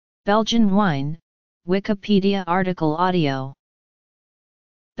Belgian wine, Wikipedia article audio.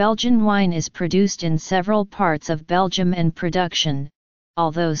 Belgian wine is produced in several parts of Belgium and production,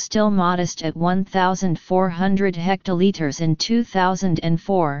 although still modest at 1,400 hectoliters in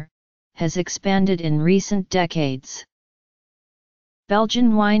 2004, has expanded in recent decades.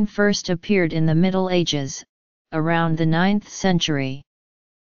 Belgian wine first appeared in the Middle Ages, around the 9th century.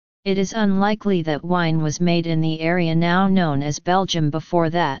 It is unlikely that wine was made in the area now known as Belgium before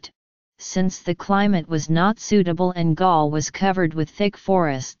that, since the climate was not suitable and Gaul was covered with thick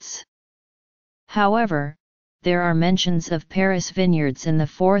forests. However, there are mentions of Paris vineyards in the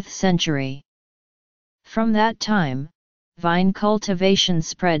 4th century. From that time, vine cultivation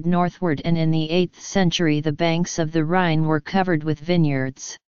spread northward, and in the 8th century the banks of the Rhine were covered with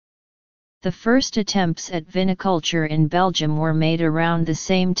vineyards. The first attempts at viniculture in Belgium were made around the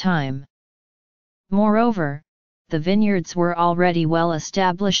same time. Moreover, the vineyards were already well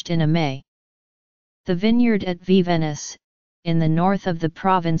established in Amay. The vineyard at Vivennes, in the north of the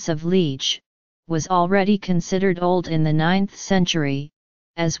province of Liege, was already considered old in the 9th century,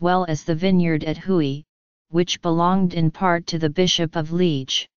 as well as the vineyard at Huy, which belonged in part to the Bishop of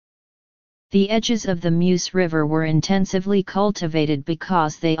Liege. The edges of the Meuse River were intensively cultivated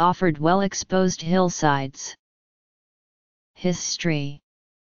because they offered well-exposed hillsides. History.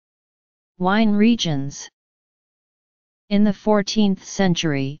 Wine regions. In the 14th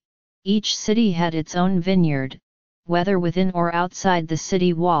century, each city had its own vineyard, whether within or outside the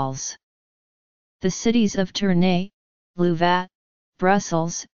city walls. The cities of Tournai, Louvat,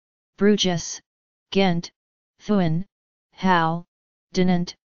 Brussels, Bruges, Ghent, Thuin, Halle,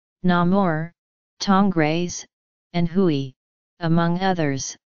 Dinant, Namur, Tongres, and Huy, among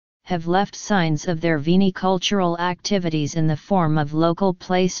others, have left signs of their vinicultural activities in the form of local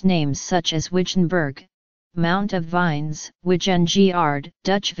place names such as Wijnberg, Mount of Vines, Wijngaard,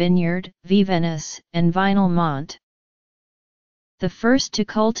 Dutch Vineyard, Vivennes, and Vinelmont. The first to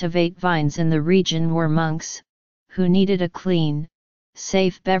cultivate vines in the region were monks, who needed a clean,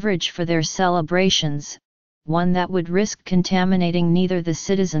 safe beverage for their celebrations, one that would risk contaminating neither the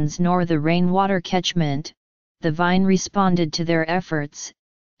citizens nor the rainwater catchment. The vine responded to their efforts,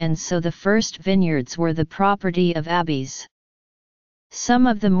 and so the first vineyards were the property of abbeys. Some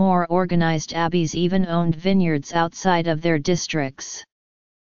of the more organized abbeys even owned vineyards outside of their districts.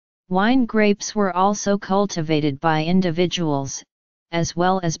 Wine grapes were also cultivated by individuals, as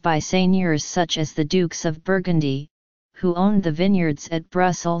well as by seigneurs such as the Dukes of Burgundy, who owned the vineyards at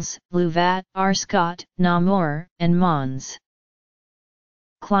Brussels, Louvat, Arscott, Namur, and Mons.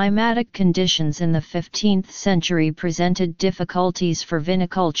 Climatic conditions in the 15th century presented difficulties for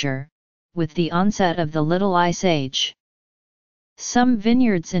viniculture, with the onset of the Little Ice Age. Some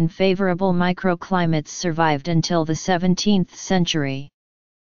vineyards in favorable microclimates survived until the 17th century.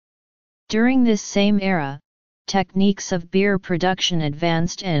 During this same era, techniques of beer production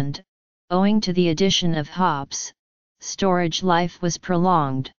advanced and, owing to the addition of hops, storage life was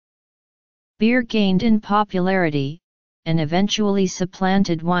prolonged. Beer gained in popularity, and eventually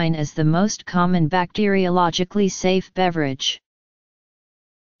supplanted wine as the most common bacteriologically safe beverage.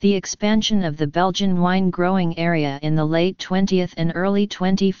 The expansion of the Belgian wine growing area in the late 20th and early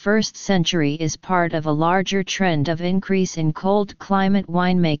 21st century is part of a larger trend of increase in cold climate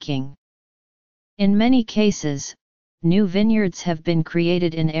winemaking. In many cases, new vineyards have been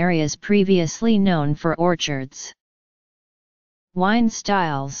created in areas previously known for orchards. Wine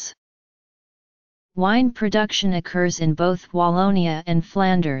styles. Wine production occurs in both Wallonia and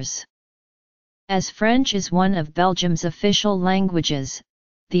Flanders. As French is one of Belgium's official languages,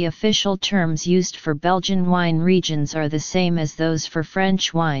 the official terms used for Belgian wine regions are the same as those for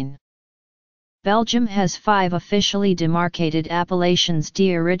French wine. Belgium has 5 officially demarcated appellations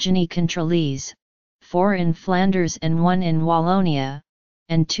d'origine contrôlée, 4 in Flanders and 1 in Wallonia,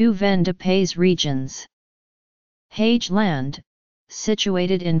 and 2 vin de pays regions. Hageland,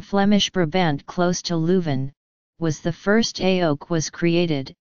 situated in Flemish Brabant close to Leuven, was the first AOC was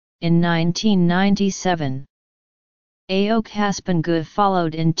created, in 1997. AOC Haspengouw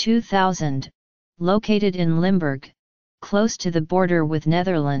followed in 2000, located in Limburg, close to the border with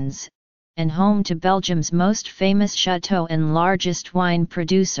Netherlands, and home to Belgium's most famous chateau and largest wine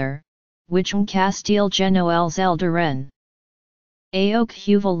producer, Wijn Kasteel Genoël Zelderen. AOC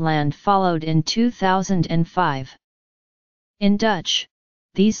Heuvelland followed in 2005. In Dutch,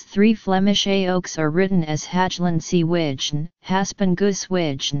 these 3 Flemish AOCs are written as Hagelandse Wijnen, Haspengouwse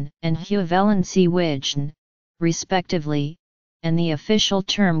Wijnen, and Heuvellandse Wijnen, respectively, and the official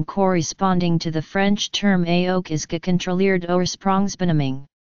term corresponding to the French term AOC is gecontroleerd oorsprongsbenaming.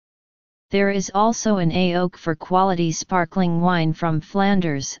 There is also an AOC for quality sparkling wine from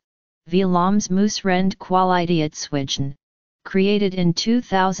Flanders, Vlaamsmoesrend Kwaliteitswijgen, created in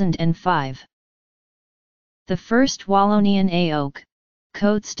 2005. The first Wallonian AOC,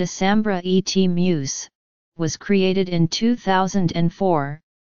 Côtes de Sambre et Meuse, was created in 2004,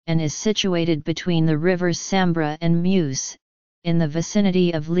 and is situated between the rivers Sambre and Meuse, in the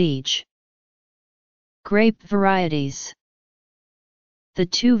vicinity of Liege. Grape varieties. The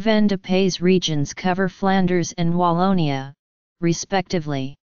two Vin de Pays regions cover Flanders and Wallonia,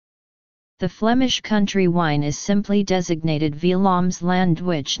 respectively. The Flemish country wine is simply designated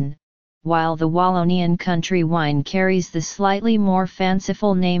Vlaamslandwijgen, while the Wallonian country wine carries the slightly more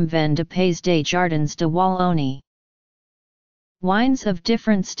fanciful name Vin de Pays des Jardins de Wallonie. Wines of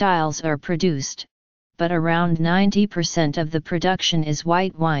different styles are produced, but around 90% of the production is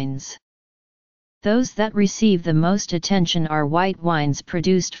white wines. Those that receive the most attention are white wines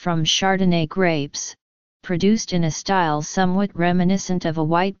produced from Chardonnay grapes, produced in a style somewhat reminiscent of a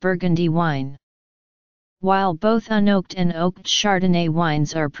white Burgundy wine. While both unoaked and oaked Chardonnay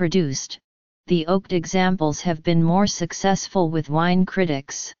wines are produced, the oaked examples have been more successful with wine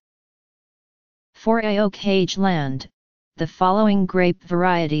critics. For AOC Hageland, the following grape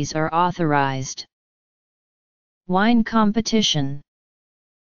varieties are authorized. Wine competition.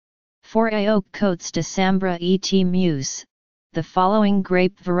 For AOC Côtes de Sambre et Meuse, the following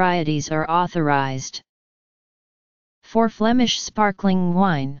grape varieties are authorized. For Flemish sparkling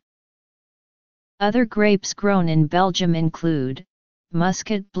wine. Other grapes grown in Belgium include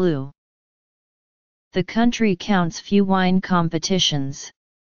Muscat Blue. The country counts few wine competitions,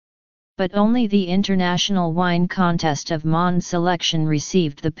 but only the International Wine Contest of Mons Selection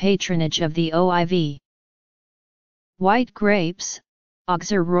received the patronage of the OIV. White grapes,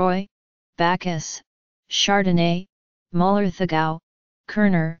 Auxerrois, Bacchus, Chardonnay, Muller-Thurgau,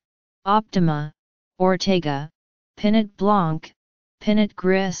 Kerner, Optima, Ortega, Pinot Blanc, Pinot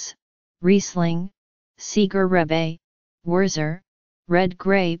Gris, Riesling, Sieger Rebe, Wurzer, red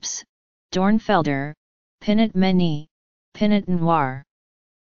grapes, Dornfelder, Pinot Meunier, Pinot Noir.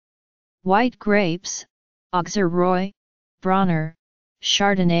 White grapes, Auxerrois, Bronner,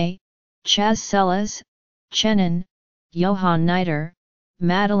 Chardonnay, Chaz Celles, Chenin, Johann Niter,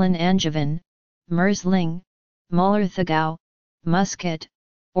 Madeleine Angevin, Mersling, Muller-Thurgau, Muscat,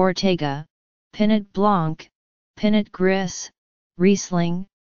 Ortega, Pinot Blanc, Pinot Gris, Riesling,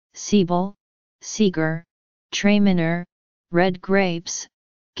 Siebel, Sieger, Traminer, red grapes,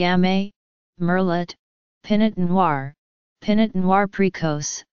 Gamay, Merlot, Pinot Noir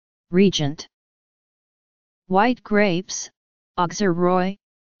Précoce, Regent. White grapes, Auxerrois,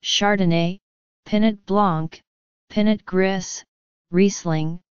 Chardonnay, Pinot Blanc, Pinot Gris,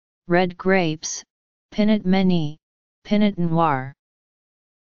 Riesling, red grapes, Pinot Meunier, Pinot Noir.